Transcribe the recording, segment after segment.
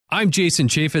I'm Jason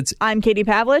Chaffetz. I'm Katie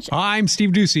Pavlich. I'm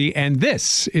Steve Doocy, and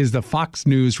this is the Fox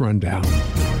News Rundown.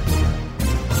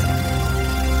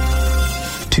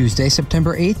 Tuesday,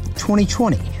 September 8th,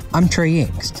 2020. I'm Trey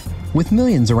Yingst. With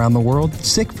millions around the world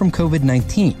sick from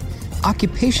COVID-19,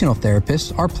 occupational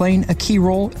therapists are playing a key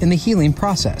role in the healing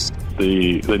process.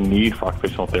 The need for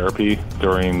occupational therapy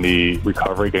during the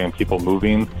recovery, getting people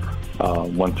moving,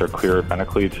 once they're clear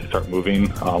medically to start moving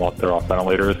while they're off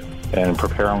ventilators, and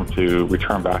prepare them to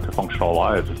return back to functional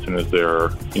lives as soon as they're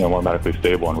more medically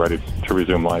stable and ready to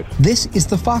resume life. This is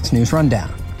the Fox News Rundown.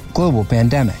 Global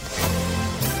pandemic.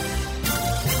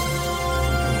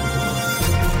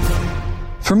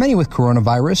 For many with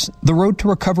coronavirus, the road to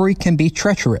recovery can be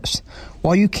treacherous.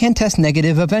 While you can test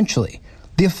negative eventually,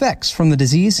 the effects from the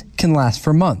disease can last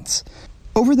for months.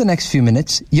 Over the next few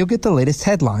minutes, you'll get the latest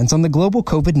headlines on the global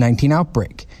COVID-19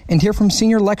 outbreak and hear from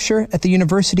senior lecturer at the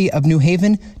University of New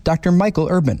Haven, Dr. Michael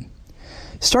Urban.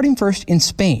 Starting first in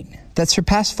Spain, that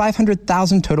surpassed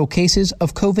 500,000 total cases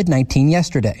of COVID-19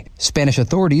 yesterday. Spanish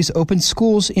authorities opened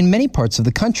schools in many parts of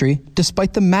the country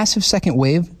despite the massive second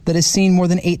wave that has seen more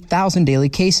than 8,000 daily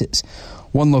cases.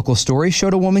 One local story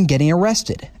showed a woman getting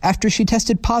arrested after she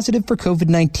tested positive for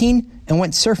COVID-19 and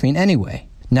went surfing anyway.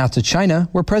 Now to China,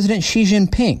 where President Xi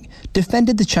Jinping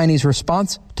defended the Chinese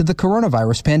response to the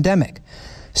coronavirus pandemic.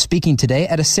 Speaking today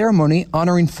at a ceremony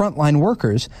honoring frontline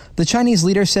workers, the Chinese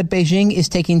leader said Beijing is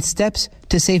taking steps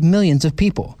to save millions of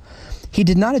people. He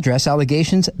did not address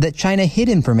allegations that China hid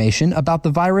information about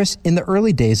the virus in the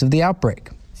early days of the outbreak.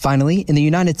 Finally, in the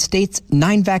United States,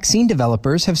 9 vaccine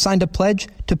developers have signed a pledge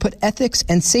to put ethics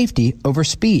and safety over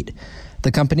speed.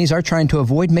 The companies are trying to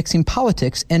avoid mixing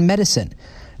politics and medicine.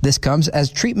 This comes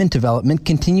as treatment development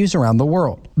continues around the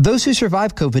world. Those who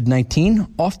survive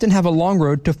COVID-19 often have a long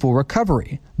road to full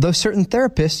recovery, though certain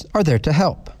therapists are there to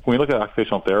help. When we look at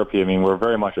occupational therapy, we're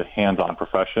very much a hands-on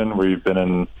profession. We've been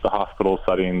in the hospital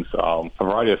settings, a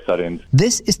variety of settings.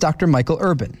 This is Dr. Michael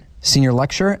Urban, senior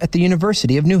lecturer at the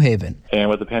University of New Haven. And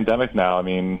with the pandemic now,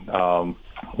 when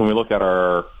we look at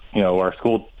our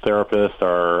school therapists,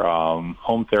 our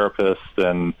home therapists,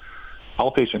 and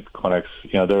outpatient clinics,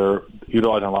 they're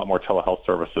utilizing a lot more telehealth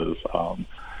services to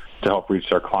help reach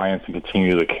their clients and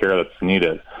continue the care that's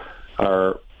needed.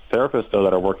 Our therapists, though,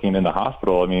 that are working in the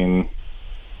hospital,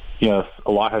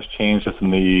 a lot has changed just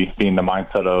in being the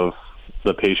mindset of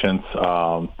the patients.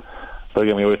 But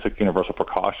again, we always take universal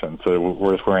precautions. So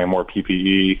we're just wearing more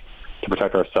PPE to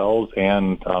protect ourselves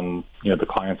and the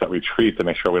clients that we treat to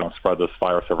make sure we don't spread this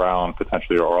virus around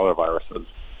potentially or other viruses.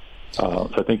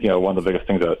 So I think, one of the biggest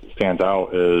things that stands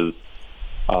out is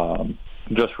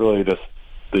just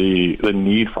the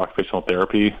need for occupational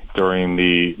therapy during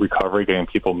the recovery, getting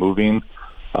people moving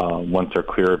once they're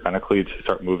clear medically to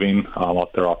start moving while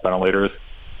they're off ventilators.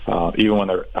 Even when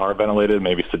they are ventilated,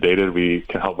 maybe sedated, we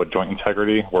can help with joint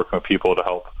integrity, working with people to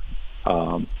help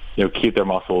keep their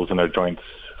muscles and their joints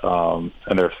and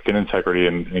their skin integrity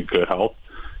in good health,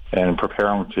 and prepare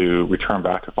them to return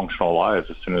back to functional lives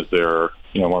as soon as they're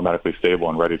more medically stable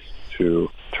and ready to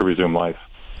resume life.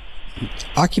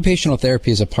 Occupational therapy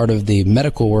is a part of the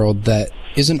medical world that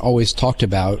isn't always talked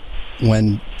about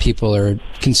when people are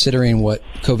considering what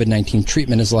COVID-19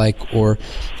 treatment is like or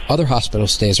other hospital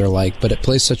stays are like, but it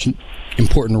plays such an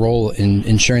important role in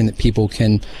ensuring that people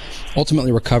can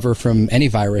ultimately recover from any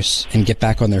virus and get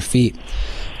back on their feet.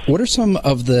 What are some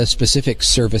of the specific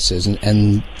services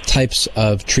and types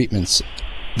of treatments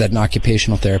that an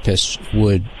occupational therapist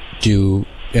would do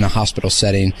in a hospital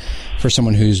setting for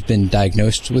someone who's been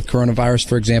diagnosed with coronavirus,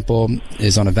 for example,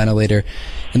 is on a ventilator,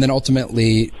 and then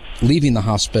ultimately leaving the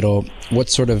hospital? What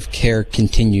sort of care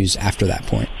continues after that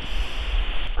point?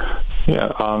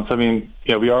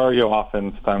 Yeah, we are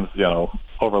oftentimes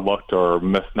overlooked or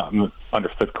not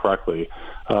understood correctly,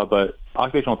 but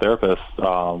occupational therapists,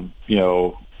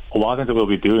 a lot of things that we'll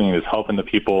be doing is helping the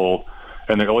people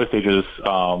in their early stages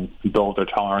build their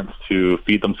tolerance to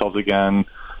feed themselves again,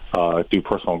 do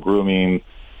personal grooming.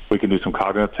 We can do some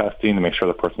cognitive testing to make sure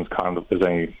the person's there's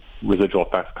any residual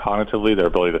effects cognitively, their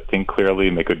ability to think clearly,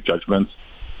 make good judgments.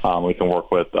 We can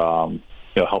work with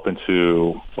helping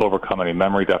to overcome any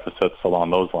memory deficits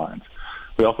along those lines.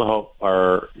 We also help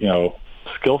our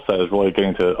skill set is really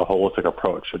getting to a holistic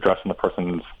approach, addressing the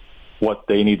person's what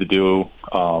they need to do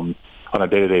on a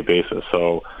day-to-day basis.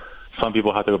 So some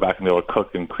people have to go back and be able to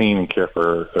cook and clean and care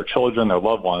for their children, their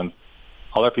loved ones.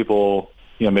 Other people,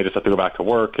 may just have to go back to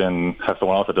work and have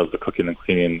someone else that does the cooking and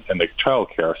cleaning and the child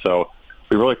care. So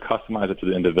we really customize it to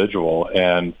the individual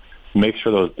and make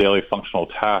sure those daily functional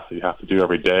tasks that you have to do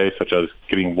every day, such as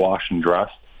getting washed and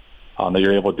dressed, that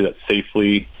you're able to do that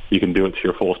safely. You can do it to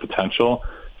your fullest potential.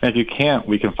 And if you can't,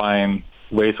 we can find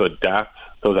ways to adapt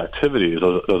those activities,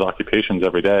 those occupations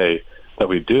every day that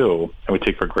we do and we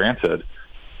take for granted,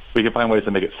 we can find ways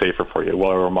to make it safer for you.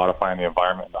 While we're modifying the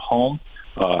environment in the home,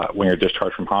 when you're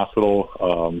discharged from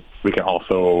hospital, we can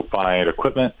also find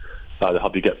equipment to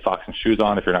help you get socks and shoes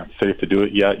on if you're not safe to do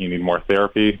it yet. You need more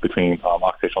therapy between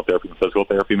occupational therapy and physical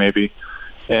therapy maybe.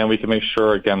 And we can make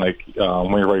sure, again, like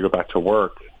when you're ready to go back to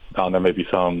work, there may be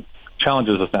some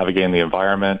challenges with navigating the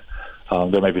environment.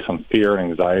 There may be some fear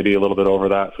and anxiety a little bit over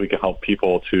that. So we can help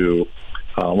people to,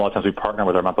 a lot of times we partner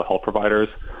with our mental health providers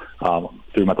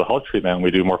through mental health treatment.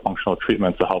 We do more functional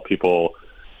treatments to help people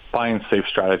find safe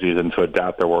strategies and to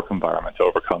adapt their work environment to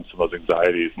overcome some of those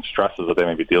anxieties and stresses that they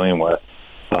may be dealing with,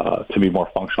 to be more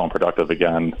functional and productive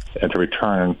again, and to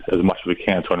return as much as we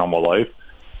can to a normal life,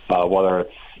 whether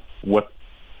it's with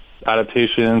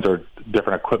adaptations or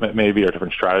different equipment maybe or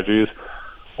different strategies,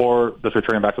 or just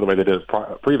returning back to the way they did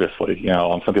it previously.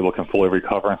 Some people can fully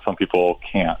recover and some people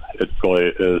can't. It really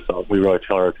is, we really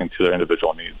tailor everything to their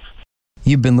individual needs.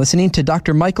 You've been listening to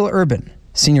Dr. Michael Urban,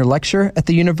 Senior Lecturer at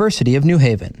the University of New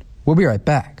Haven. We'll be right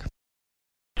back.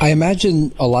 I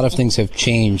imagine a lot of things have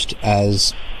changed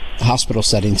as hospital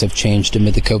settings have changed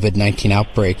amid the COVID-19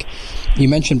 outbreak. You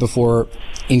mentioned before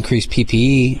increased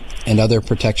PPE and other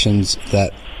protections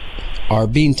that are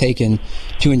being taken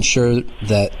to ensure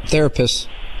that therapists,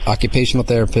 occupational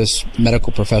therapists,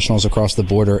 medical professionals across the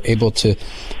board are able to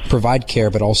provide care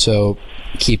but also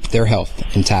keep their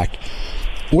health intact.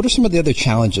 What are some of the other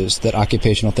challenges that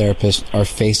occupational therapists are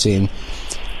facing?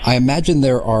 I imagine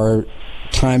there are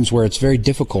times where it's very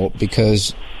difficult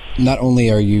because not only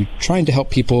are you trying to help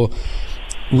people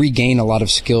regain a lot of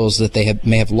skills that they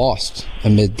may have lost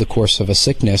amid the course of a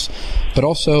sickness, but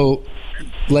also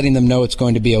letting them know it's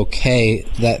going to be okay,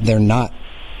 that they're not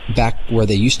back where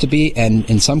they used to be, and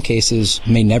in some cases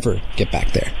may never get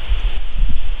back there.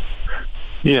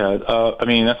 Yeah,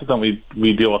 that's something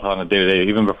we deal with on a day-to-day.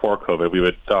 Even before COVID, we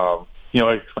would,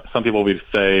 like some people would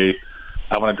say,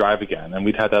 I want to drive again. And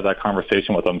we'd have to have that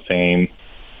conversation with them saying,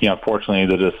 unfortunately,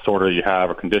 the disorder you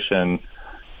have or condition,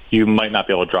 you might not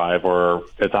be able to drive, or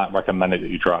it's not recommended that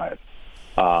you drive,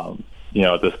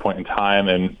 at this point in time.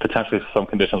 And potentially some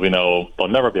conditions we know they'll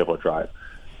never be able to drive,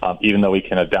 even though we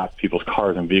can adapt people's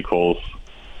cars and vehicles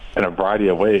in a variety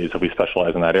of ways if we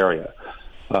specialize in that area.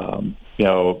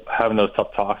 Having those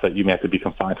tough talks that you may have to be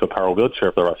confined to a power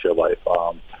wheelchair for the rest of your life.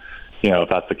 If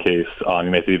that's the case, you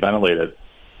may have to be ventilated.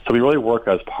 So we really work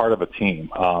as part of a team.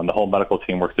 The whole medical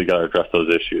team works together to address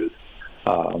those issues.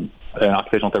 And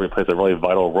occupational therapy plays a really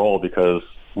vital role because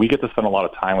we get to spend a lot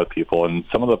of time with people. And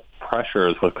some of the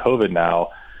pressures with COVID now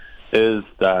is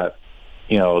that,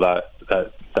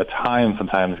 that time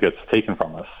sometimes gets taken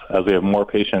from us. As we have more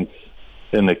patients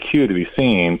in the queue to be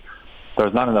seen,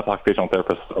 there's not enough occupational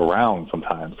therapists around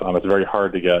sometimes. It's very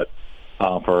hard to get,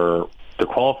 to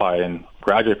qualify and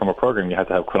graduate from a program, you have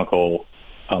to have clinical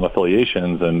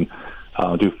affiliations and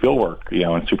do field work,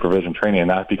 and supervision training, and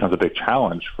that becomes a big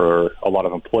challenge for a lot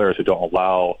of employers who don't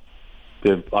allow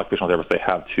the occupational therapists they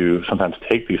have to sometimes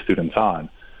take these students on,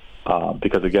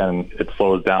 because again, it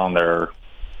slows down their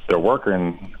work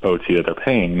in OT that they're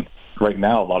paying. Right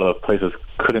now, a lot of the places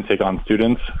couldn't take on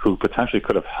students who potentially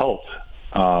could have helped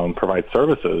provide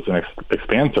services and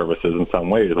expand services in some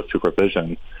ways with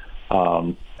supervision.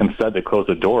 Instead, they closed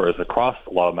the doors across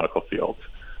a lot of medical fields.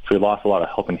 So we lost a lot of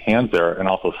helping hands there, and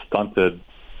also stunted,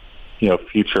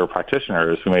 future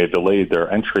practitioners who may have delayed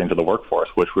their entry into the workforce,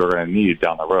 which we were going to need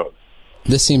down the road.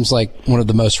 This seems like one of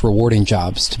the most rewarding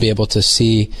jobs, to be able to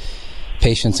see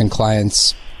patients and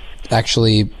clients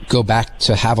actually go back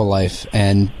to have a life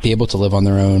and be able to live on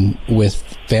their own with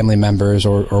family members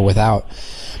or without.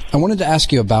 I wanted to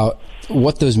ask you about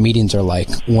what those meetings are like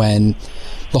when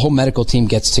the whole medical team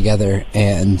gets together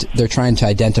and they're trying to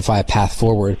identify a path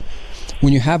forward.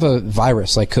 When you have a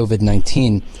virus like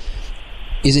COVID-19,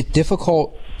 is it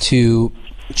difficult to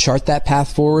chart that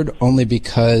path forward only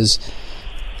because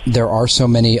there are so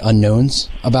many unknowns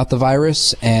about the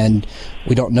virus and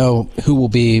we don't know who will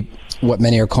be what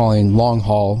many are calling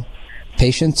long-haul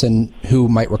patients and who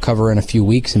might recover in a few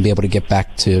weeks and be able to get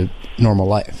back to normal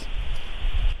life?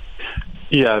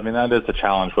 Yeah, that is a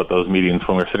challenge with those meetings.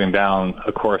 When we're sitting down,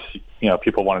 of course,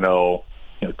 people want to know,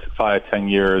 5, 10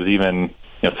 years, even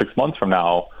 6 months from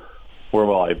now, where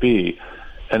will I be?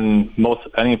 And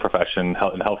any profession in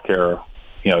healthcare,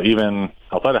 even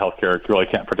outside of healthcare, you really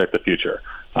can't predict the future.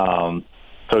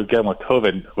 So again, with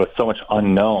COVID, with so much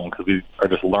unknown, because we are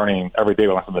just learning every day,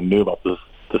 we learn something new about this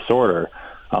disorder,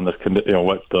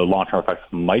 what the long-term effects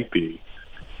might be.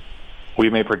 We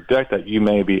may predict that you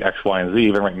may be X, Y, and Z.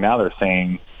 Even right now, they're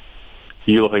saying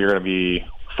you look like you're going to be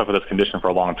stuck with this condition for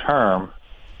a long term.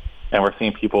 And we're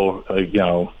seeing people,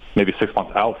 maybe 6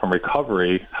 months out from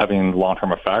recovery having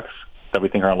long-term effects that we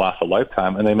think are going to last a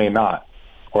lifetime, and they may not,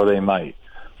 or they might.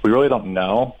 We really don't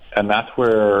know, and that's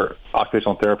where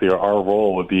occupational therapy, or our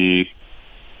role, would be.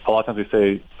 A lot of times we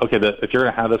say, okay, if you're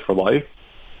going to have this for life,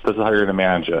 this is how you're going to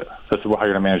manage it. This is how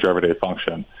you're going to manage your everyday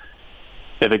function.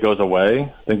 If it goes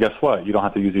away, then guess what? You don't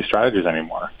have to use these strategies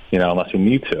anymore, unless you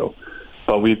need to.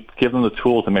 But we give them the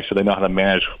tools to make sure they know how to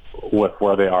manage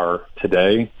where they are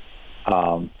today.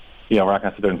 We're not going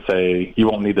to sit there and say, you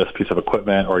won't need this piece of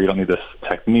equipment or you don't need this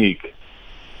technique,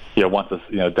 once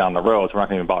it's, down the road. So we're not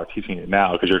going to even bother teaching it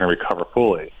now because you're going to recover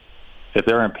fully. If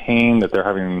they're in pain, if they're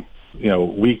having,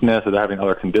 weakness, if they're having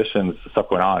other conditions, stuff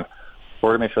going on, we're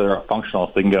going to make sure they're functional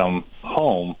so they can get them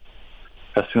home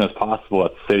as soon as possible.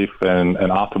 That's safe and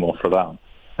optimal for them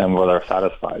and where they're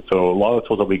satisfied. So a lot of the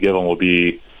tools that we give them will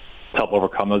be to help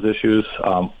overcome those issues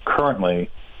currently,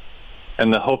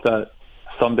 and the hope that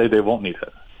someday they won't need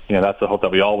it. That's the hope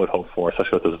that we all would hope for,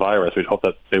 especially with this virus. We'd hope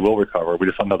that they will recover. We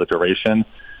just don't know the duration,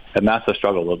 and that's the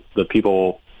struggle. The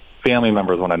people, family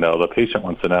members want to know, the patient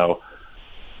wants to know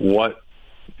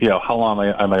how long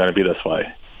am I going to be this way?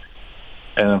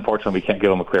 And unfortunately, we can't give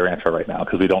them a clear answer right now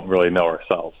because we don't really know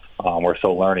ourselves. We're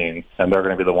still learning, and they're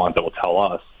going to be the ones that will tell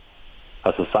us,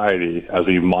 as society, as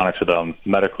we monitor them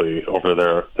medically over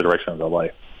the duration of their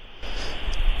life.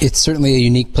 It's certainly a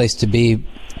unique place to be,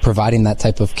 providing that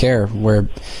type of care where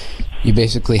you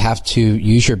basically have to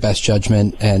use your best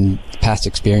judgment and past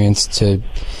experience to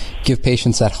give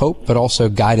patients that hope, but also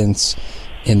guidance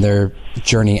in their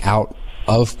journey out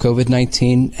of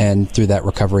COVID-19 and through that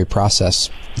recovery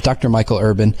process. Dr. Michael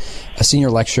Urban, a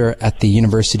senior lecturer at the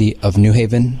University of New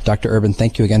Haven. Dr. Urban,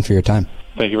 thank you again for your time.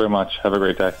 Thank you very much. Have a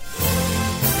great day.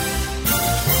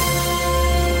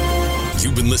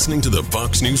 You've been listening to the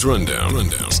Fox News Rundown.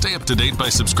 Stay up to date by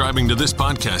subscribing to this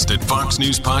podcast at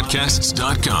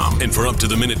foxnewspodcasts.com. And for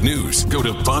up-to-the-minute news, go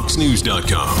to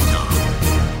foxnews.com.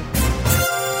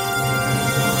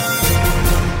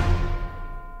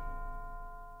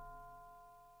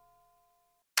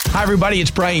 Hi, everybody. It's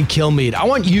Brian Kilmeade. I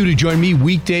want you to join me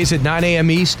weekdays at 9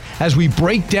 a.m. East as we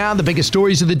break down the biggest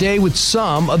stories of the day with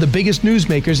some of the biggest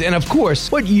newsmakers and, of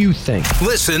course, what you think.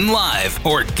 Listen live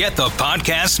or get the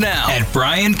podcast now at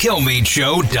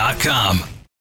BrianKilmeadShow.com.